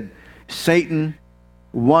I said. Satan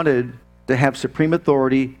wanted to have supreme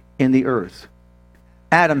authority in the earth.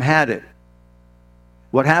 Adam had it.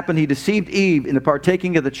 What happened? He deceived Eve into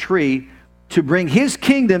partaking of the tree to bring his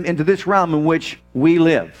kingdom into this realm in which we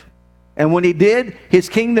live. And when he did, his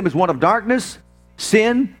kingdom is one of darkness,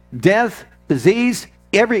 sin, death, disease,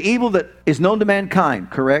 every evil that is known to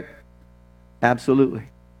mankind, correct? Absolutely.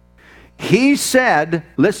 He said,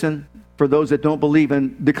 listen, for those that don't believe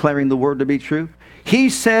in declaring the word to be true, he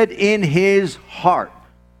said in his heart.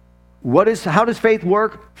 How does faith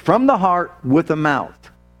work? From the heart with the mouth.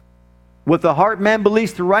 With the heart man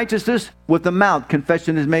believes to righteousness, with the mouth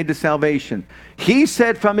confession is made to salvation. He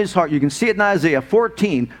said from his heart, you can see it in Isaiah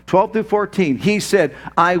 14, 12 through 14, he said,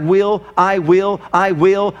 I will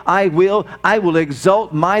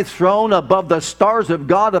exalt my throne above the stars of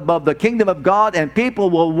God, above the kingdom of God, and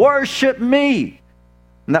people will worship me.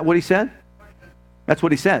 Isn't that what he said? That's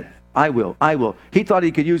what he said. I will. He thought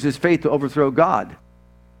he could use his faith to overthrow God.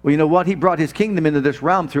 Well, you know what? He brought his kingdom into this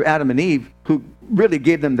realm through Adam and Eve, who really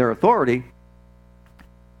gave them their authority.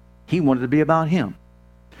 He wanted to be about him.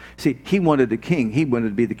 See, he wanted the king. He wanted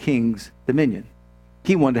to be the king's dominion.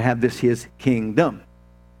 He wanted to have this his kingdom.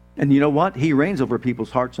 And you know what? He reigns over people's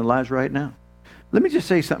hearts and lives right now. Let me just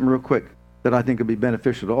say something real quick that I think will be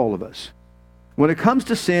beneficial to all of us. When it comes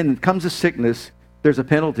to sin, it comes to sickness, there's a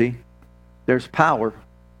penalty. There's power.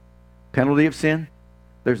 Penalty of sin.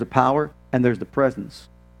 There's a power, and there's the presence.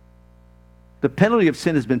 The penalty of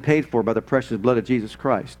sin has been paid for by the precious blood of Jesus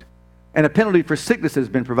Christ. And a penalty for sickness has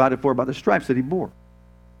been provided for by the stripes that he bore.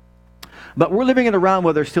 But we're living in a realm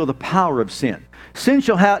where there's still the power of sin. Sin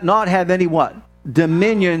shall not have any what?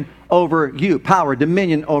 Dominion over you. Power,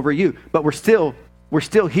 dominion over you. But we're still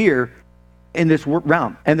here in this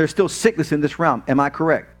realm. And there's still sickness in this realm. Am I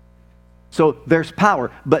correct? So there's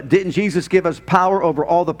power. But didn't Jesus give us power over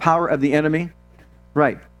all the power of the enemy?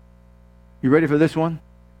 Right. You ready for this one?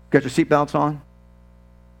 Got your seatbelts on?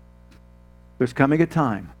 There's coming a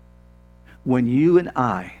time when you and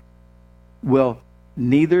I will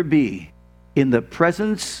neither be in the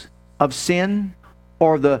presence of sin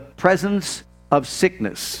or the presence of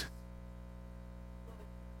sickness.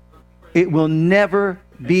 It will never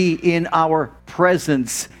be in our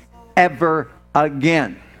presence ever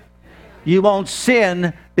again. You won't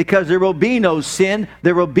sin because there will be no sin.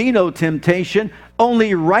 There will be no temptation.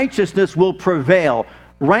 Only righteousness will prevail.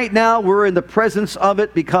 Right now, we're in the presence of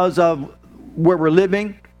it because of where we're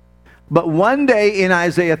living. But one day in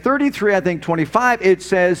Isaiah 33, I think 25, it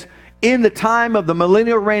says, in the time of the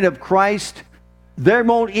millennial reign of Christ, there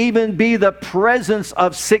won't even be the presence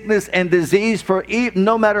of sickness and disease. For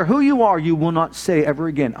no matter who you are, you will not say ever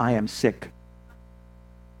again, I am sick.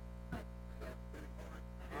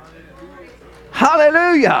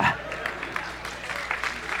 Hallelujah!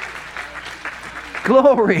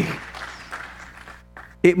 Glory!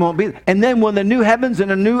 It won't be. And then when the new heavens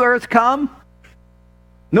and the new earth come,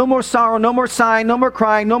 no more sorrow, no more sighing, no more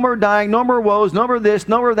crying, no more dying, no more woes, no more this,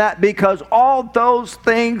 no more that, because all those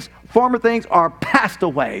things, former things, are passed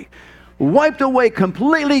away, wiped away,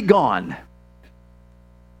 completely gone.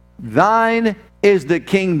 Thine is the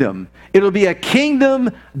kingdom. It'll be a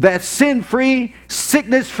kingdom that's sin-free,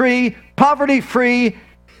 sickness-free, poverty-free,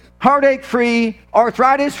 heartache-free,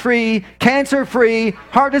 arthritis-free, cancer-free,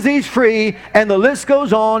 heart disease-free, and the list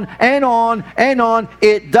goes on and on and on.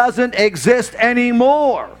 It doesn't exist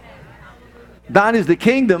anymore. Thine is the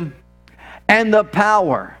kingdom and the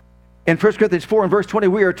power. In 1 Corinthians 4 and verse 20,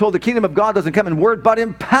 we are told the kingdom of God doesn't come in word, but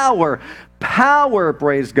in power. Power,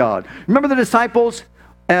 praise God. Remember the disciples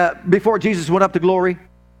before Jesus went up to glory?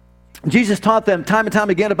 Jesus taught them time and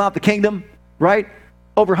time again about the kingdom, right?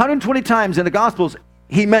 Over 120 times in the Gospels,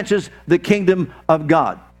 he mentions the kingdom of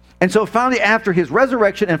God. And so finally, after his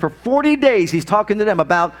resurrection, and for 40 days, he's talking to them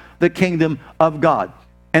about the kingdom of God.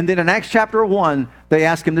 And then in Acts chapter 1, they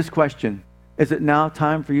ask him this question: is it now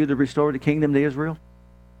time for you to restore the kingdom to Israel?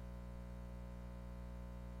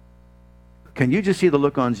 Can you just see the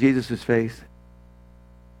look on Jesus' face?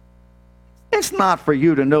 It's not for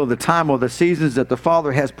you to know the time or the seasons that the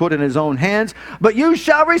Father has put in his own hands, but you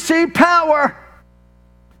shall receive power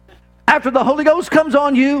after the Holy Ghost comes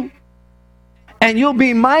on you, and you'll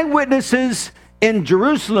be my witnesses in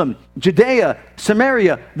Jerusalem, Judea,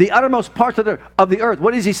 Samaria, the uttermost parts of the earth.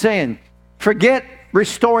 What is he saying? Forget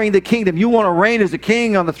restoring the kingdom. You want to reign as a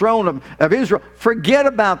king on the throne of Israel. Forget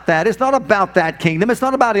about that. It's not about that kingdom. It's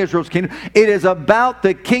not about Israel's kingdom. It is about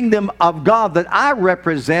the kingdom of God that I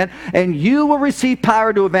represent, and you will receive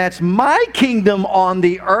power to advance my kingdom on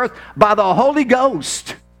the earth by the Holy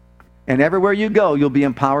Ghost. And everywhere you go, you'll be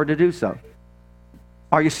empowered to do so.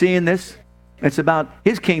 Are you seeing this? It's about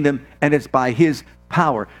his kingdom, and it's by his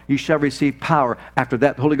power. You shall receive power. After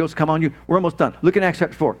that, the Holy Ghost come on you. We're almost done. Look at Acts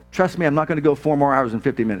chapter 4. Trust me, I'm not going to go 4 more hours and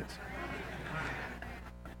 50 minutes.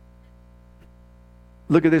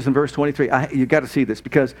 Look at this in verse 23. You've got to see this,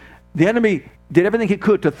 because the enemy did everything he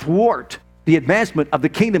could to thwart the advancement of the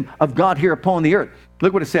kingdom of God here upon the earth.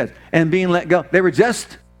 Look what it says. And being let go. They were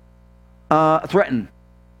just threatened.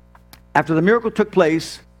 After the miracle took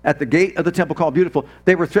place at the gate of the temple called Beautiful,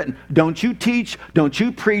 they were threatened. Don't you teach, don't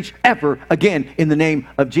you preach ever again in the name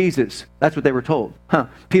of Jesus. That's what they were told.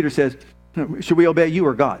 Peter says, should we obey you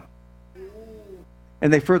or God?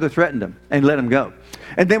 And they further threatened him and let him go.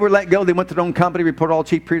 And they were let go. They went to their own company, reported all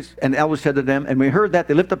chief priests and elders said to them. And when we heard that,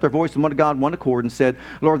 they lifted up their voice in one to God, one accord, and said,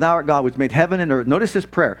 Lord, thou art God, which made heaven and earth. Notice this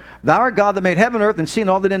prayer. Thou art God that made heaven and earth, and seen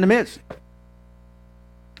all that in the midst.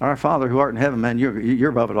 Our Father who art in heaven, man, you're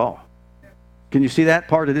above it all. Can you see that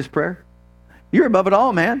part of this prayer? You're above it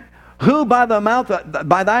all, man. Who by the mouth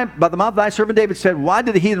of thy servant David said, why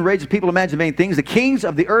did the heathen rage, the people imagine vain things? The kings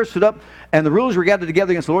of the earth stood up, and the rulers were gathered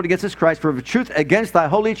together against the Lord, against this Christ, for of truth against thy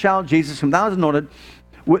holy child Jesus, whom thou hast anointed,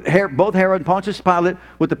 with both Herod and Pontius Pilate,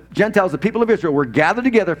 with the Gentiles, the people of Israel, were gathered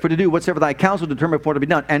together for to do whatsoever thy counsel determined for to be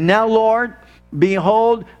done. And now, Lord,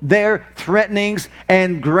 behold their threatenings,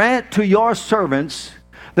 and grant to your servants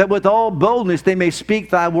that with all boldness they may speak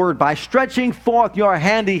thy word, by stretching forth your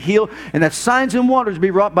hand to heal, and that signs and wonders be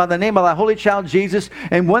wrought by the name of thy holy child Jesus.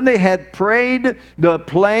 And when they had prayed, the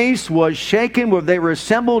place was shaken, where they were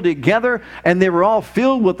assembled together, and they were all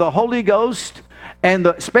filled with the Holy Ghost, and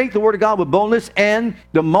spake the word of God with boldness. And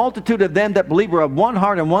the multitude of them that believed were of one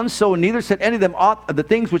heart and one soul, and neither said any of them aught of the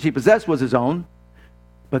things which he possessed was his own,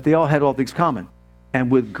 but they all had all things common. And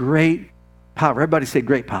with great power. Everybody say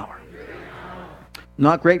great power.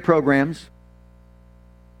 Not great programs.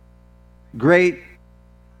 Great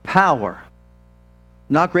power.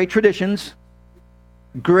 Not great traditions.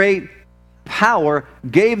 Great power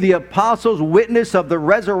gave the apostles witness of the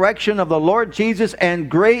resurrection of the Lord Jesus, and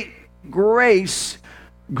great grace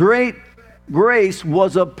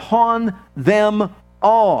was upon them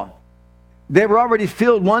all. They were already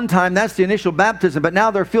filled one time. That's the initial baptism. But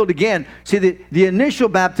now they're filled again. See, the initial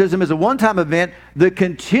baptism is a one-time event. The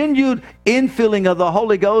continued infilling of the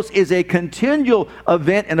Holy Ghost is a continual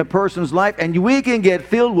event in a person's life. And we can get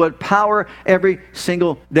filled with power every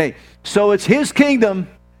single day. So it's His kingdom,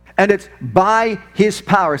 and it's by His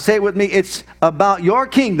power. Say it with me. It's about your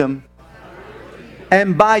kingdom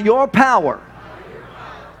and by your power.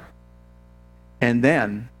 And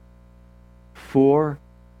then for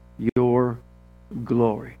your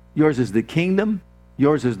glory. Yours is the kingdom,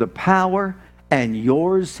 yours is the power, and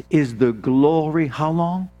yours is the glory. How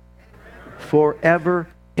long? Forever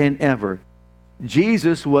and ever.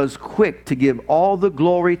 Jesus was quick to give all the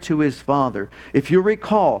glory to His Father. If you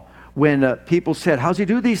recall, when people said, how's He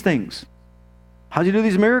do these things? How's He do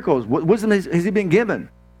these miracles? What wisdom has He been given?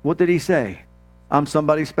 What did He say? I'm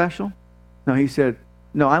somebody special? No, He said,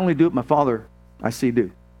 no, I only do what my Father I see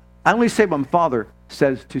do. I only say what my Father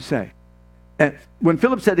says to say. And when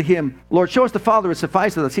Philip said to Him, Lord, show us the Father, it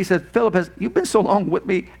suffices us. He said, Philip, you've been so long with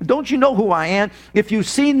me. Don't you know who I am? If you've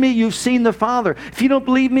seen me, you've seen the Father. If you don't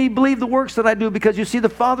believe me, believe the works that I do, because you see the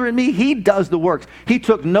Father in me. He does the works. He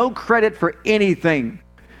took no credit for anything.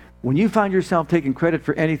 When you find yourself taking credit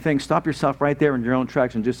for anything, stop yourself right there in your own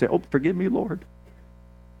tracks and just say, oh, forgive me, Lord.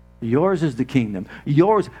 Yours is the kingdom.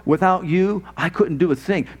 Yours, without you, I couldn't do a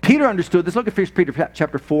thing. Peter understood this. Look at 1 Peter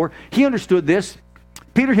chapter 4. He understood this.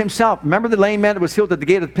 Peter himself, remember the lame man that was healed at the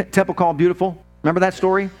gate of the temple called Beautiful? Remember that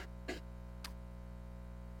story?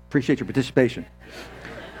 Appreciate your participation.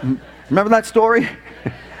 Remember that story?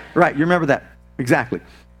 Right, you remember that. Exactly.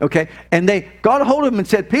 Okay, and they got a hold of him and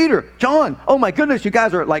said, Peter, John, oh my goodness, you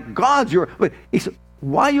guys are like gods. He said,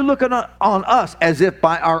 why are you looking on us as if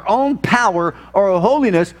by our own power or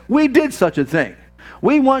holiness we did such a thing?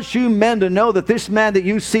 We want you men to know that this man that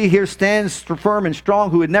you see here stands firm and strong,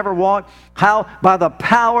 who had never walked. How? By the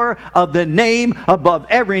power of the name above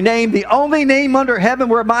every name, the only name under heaven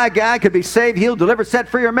whereby a guy could be saved, healed, delivered, set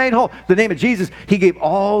free, or made whole. The name of Jesus. He gave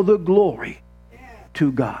all the glory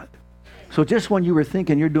to God. So just when you were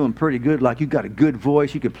thinking you're doing pretty good, like you got a good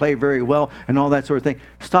voice, you could play very well, and all that sort of thing,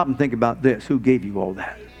 stop and think about this. Who gave you all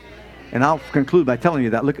that? And I'll conclude by telling you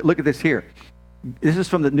that. Look at this here. This is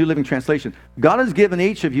from the New Living Translation. God has given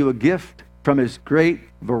each of you a gift from His great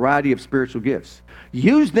variety of spiritual gifts.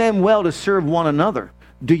 Use them well to serve one another.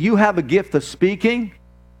 Do you have a gift of speaking?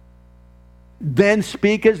 Then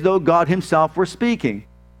speak as though God Himself were speaking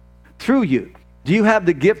through you. Do you have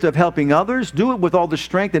the gift of helping others? Do it with all the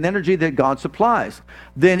strength and energy that God supplies.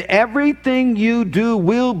 Then everything you do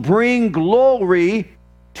will bring glory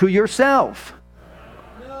to yourself.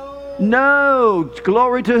 No.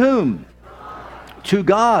 Glory to whom? To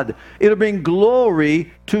God. It'll bring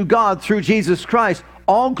glory to God through Jesus Christ.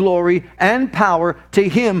 all glory and power to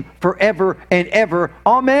him forever and ever.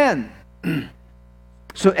 Amen.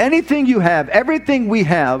 So anything you have, everything we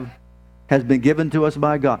have, has been given to us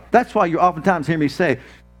by God. That's why you oftentimes hear me say,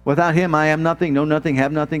 without him I am nothing, know nothing,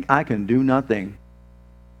 have nothing, I can do nothing.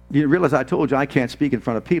 You realize I told you I can't speak in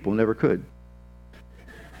front of people, never could.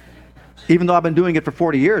 Even though I've been doing it for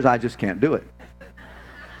 40 years, I just can't do it.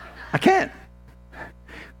 I can't.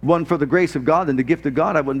 One, for the grace of God and the gift of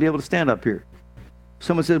God, I wouldn't be able to stand up here.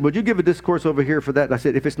 Someone said, would you give a discourse over here for that? I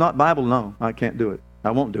said, if it's not Bible, no, I can't do it.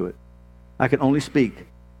 I won't do it. I can only speak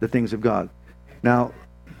the things of God. Now,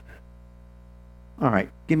 all right,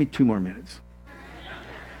 give me 2 more minutes.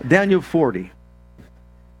 Daniel 40.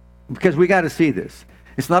 Because we got to see this.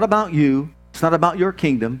 It's not about you. It's not about your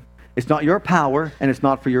kingdom. It's not your power, and it's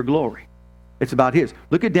not for your glory. It's about his.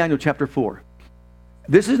 Look at Daniel chapter 4.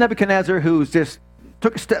 This is Nebuchadnezzar who's just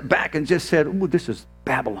took a step back and just said, ooh, this is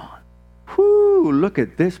Babylon. Whoo, look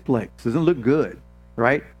at this place. Doesn't look good,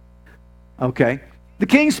 right? Okay. The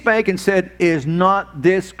king spake and said, is not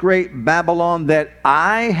this great Babylon that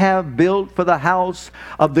I have built for the house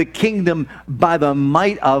of the kingdom by the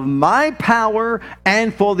might of my power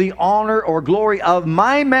and for the honor or glory of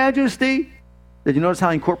my majesty? Did you notice how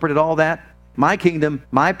he incorporated all that? My kingdom,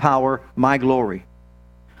 my power, my glory.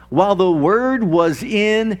 While the word was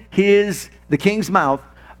in the king's mouth,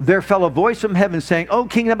 there fell a voice from heaven saying, O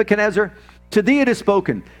King Nebuchadnezzar, to thee it is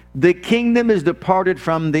spoken, the kingdom is departed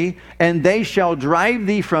from thee, and they shall drive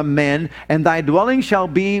thee from men, and thy dwelling shall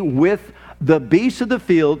be with the beasts of the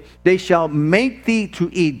field. They shall make thee to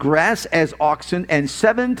eat grass as oxen, and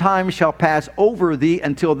 7 times shall pass over thee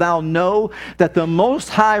until thou know that the Most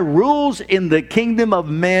High rules in the kingdom of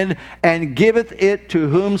men and giveth it to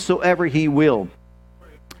whomsoever he will.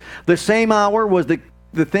 The same hour was the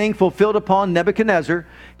thing fulfilled upon Nebuchadnezzar.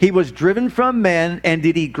 He was driven from men and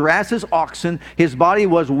did eat grass as oxen. His body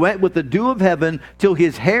was wet with the dew of heaven till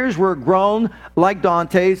his hairs were grown like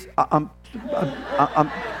Dante's. I'm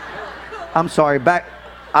sorry. Back.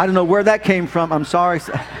 I don't know where that came from. I'm sorry.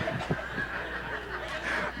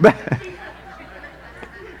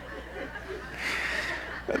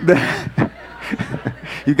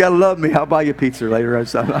 You got to love me. I'll buy you pizza later.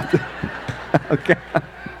 Okay.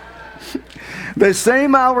 The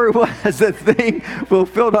same hour was the thing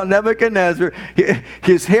fulfilled on Nebuchadnezzar.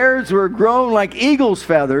 His hairs were grown like eagle's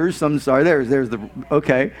feathers. I'm sorry, there's the,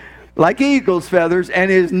 okay. Like eagle's feathers, and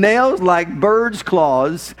his nails like bird's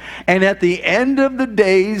claws. And at the end of the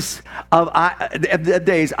days,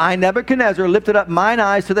 I, Nebuchadnezzar, lifted up mine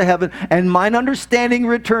eyes to the heaven, and mine understanding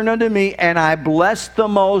returned unto me, and I blessed the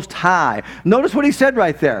Most High. Notice what he said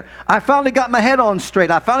right there. I finally got my head on straight.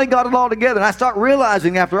 I finally got it all together, and I start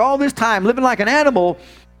realizing after all this time living like an animal,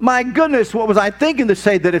 my goodness, what was I thinking to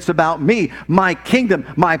say that it's about me, my kingdom,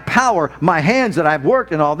 my power, my hands that I've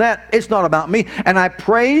worked and all that? It's not about me. And I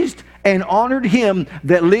praised and honored him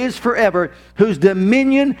that lives forever, whose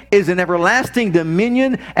dominion is an everlasting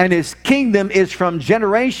dominion, and his kingdom is from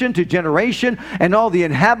generation to generation, and all the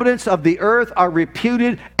inhabitants of the earth are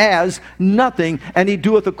reputed as nothing. And he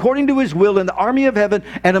doeth according to his will in the army of heaven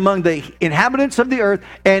and among the inhabitants of the earth,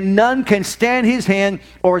 and none can stand his hand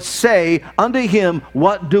or say unto him,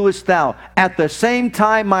 what doest thou? At the same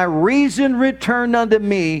time my reason returned unto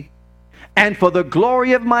me, and for the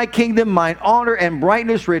glory of my kingdom, mine honor and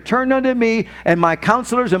brightness returned unto me, and my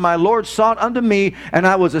counselors and my lords sought unto me, and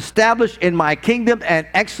I was established in my kingdom, and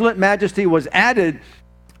excellent majesty was added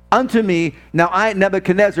unto me. Now I,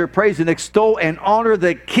 Nebuchadnezzar, praise and extol and honor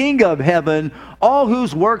the King of heaven, all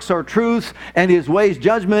whose works are truth, and his ways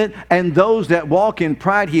judgment, and those that walk in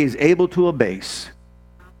pride he is able to abase.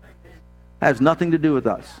 Has nothing to do with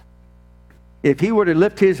us. If he were to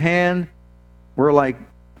lift his hand, we're like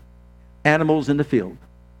animals in the field.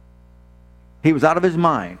 He was out of his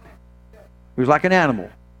mind. He was like an animal.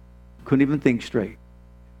 Couldn't even think straight.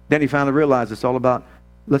 Then he finally realized it's all about,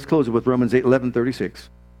 let's close it with Romans 8:11-36.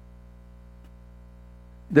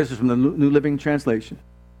 This is from the New Living Translation.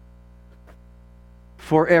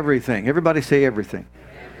 For everything, everybody say everything,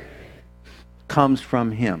 comes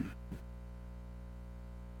from him.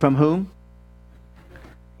 From whom?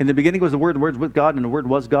 In the beginning was the Word was with God, and the Word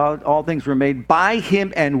was God. All things were made by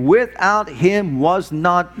him, and without him was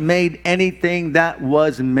not made anything that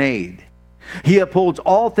was made. He upholds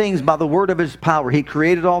all things by the word of his power. He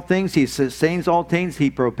created all things. He sustains all things. He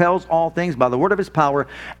propels all things by the word of his power.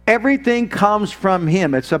 Everything comes from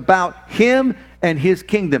him. It's about him and his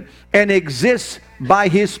kingdom, and exists by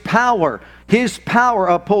his power. His power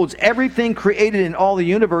upholds everything created in all the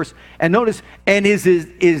universe. And notice, and is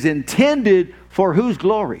intended for whose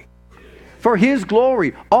glory? For his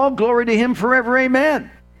glory. All glory to him forever. Amen.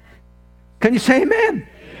 Can you say amen? Amen.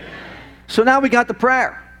 So now we got the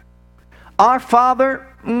prayer. Our Father,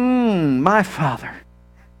 my Father.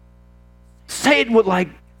 Say it with like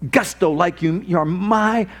gusto, like you're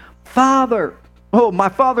my Father. Oh, my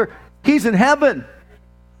Father, He's in heaven.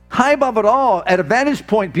 High above it all, at a vantage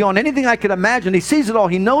point beyond anything I could imagine. He sees it all.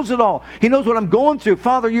 He knows it all. He knows what I'm going through.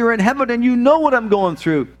 Father, you're in heaven and you know what I'm going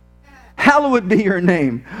through. Hallowed be your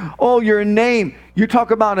name. Oh, your name. You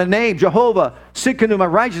talk about a name. Jehovah, Sikkenu, my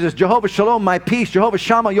righteousness. Jehovah Shalom, my peace. Jehovah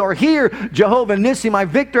Shammah, you're here. Jehovah Nissi, my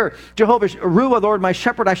victor. Jehovah Ruah, Lord, my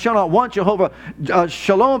shepherd, I shall not want. Jehovah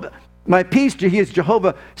Shalom, my peace. He is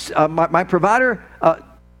Jehovah, my provider.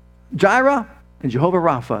 Jireh, and Jehovah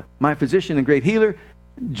Rapha, my physician and great healer.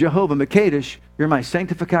 Jehovah Mekadesh, you're my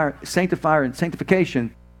sanctifier and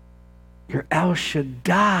sanctification. You're El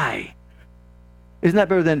Shaddai. Isn't that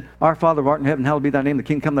better than our Father who art in heaven, hallowed be thy name, the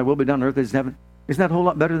kingdom come, thy will be done on earth as in heaven? Isn't that a whole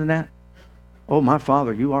lot better than that? Oh, my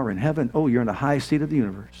Father, you are in heaven. Oh, you're in the highest seat of the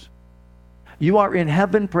universe. You are in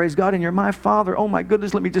heaven, praise God, and you're my Father. Oh my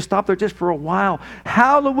goodness, let me just stop there just for a while.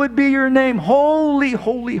 Hallowed be your name. Holy,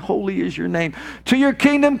 holy, holy is your name. To your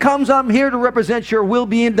kingdom comes, I'm here to represent your will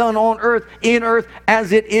being done on earth, in earth,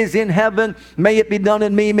 as it is in heaven. May it be done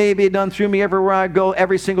in me, may it be done through me everywhere I go,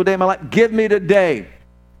 every single day of my life. Give me today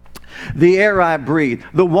the air I breathe,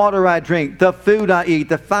 the water I drink, the food I eat,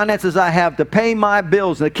 the finances I have to pay my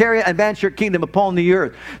bills and to carry and advance your kingdom upon the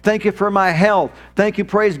earth. Thank you for my health. Thank you,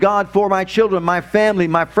 praise God, for my children, my family,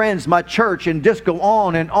 my friends, my church, and just go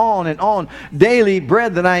on and on and on. Daily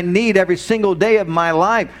bread that I need every single day of my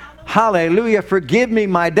life. Hallelujah. Forgive me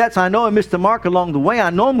my debts. I know I missed the mark along the way.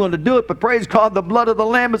 I know I'm going to do it, but praise God, the blood of the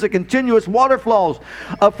Lamb is a continuous water flows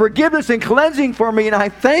of forgiveness and cleansing for me, and I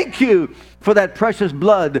thank you for that precious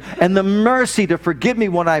blood and the mercy to forgive me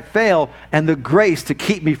when I fail and the grace to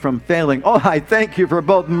keep me from failing. Oh, I thank you for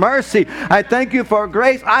both mercy. I thank you for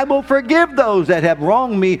grace. I will forgive those that have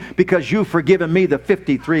wronged me because you've forgiven me the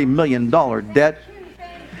 $53 million debt.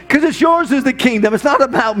 Because it's yours is the kingdom. It's not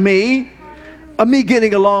about me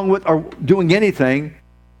getting along with or doing anything.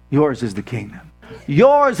 Yours is the kingdom.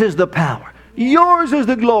 Yours is the power. Yours is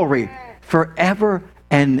the glory forever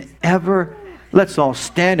and ever. Let's all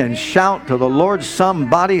stand and shout to the Lord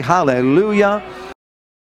somebody. Hallelujah.